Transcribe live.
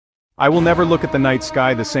I will never look at the night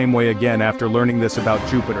sky the same way again after learning this about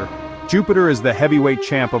Jupiter. Jupiter is the heavyweight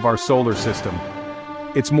champ of our solar system.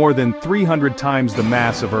 It's more than 300 times the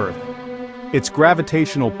mass of Earth. Its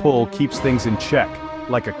gravitational pull keeps things in check,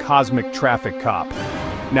 like a cosmic traffic cop.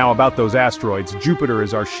 Now about those asteroids, Jupiter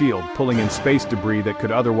is our shield, pulling in space debris that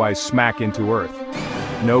could otherwise smack into Earth.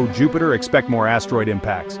 No Jupiter, expect more asteroid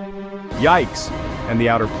impacts. Yikes! And the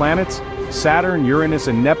outer planets? Saturn, Uranus,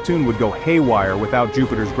 and Neptune would go haywire without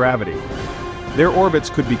Jupiter's gravity. Their orbits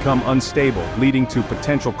could become unstable, leading to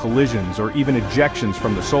potential collisions or even ejections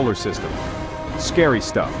from the solar system. Scary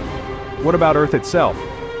stuff. What about Earth itself?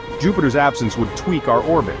 Jupiter's absence would tweak our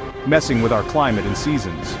orbit, messing with our climate and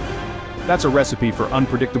seasons. That's a recipe for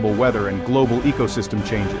unpredictable weather and global ecosystem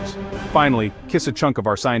changes. Finally, kiss a chunk of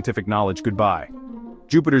our scientific knowledge goodbye.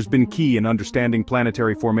 Jupiter's been key in understanding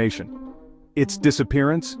planetary formation. Its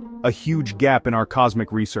disappearance? A huge gap in our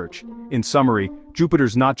cosmic research. In summary,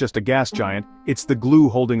 Jupiter's not just a gas giant, it's the glue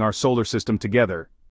holding our solar system together.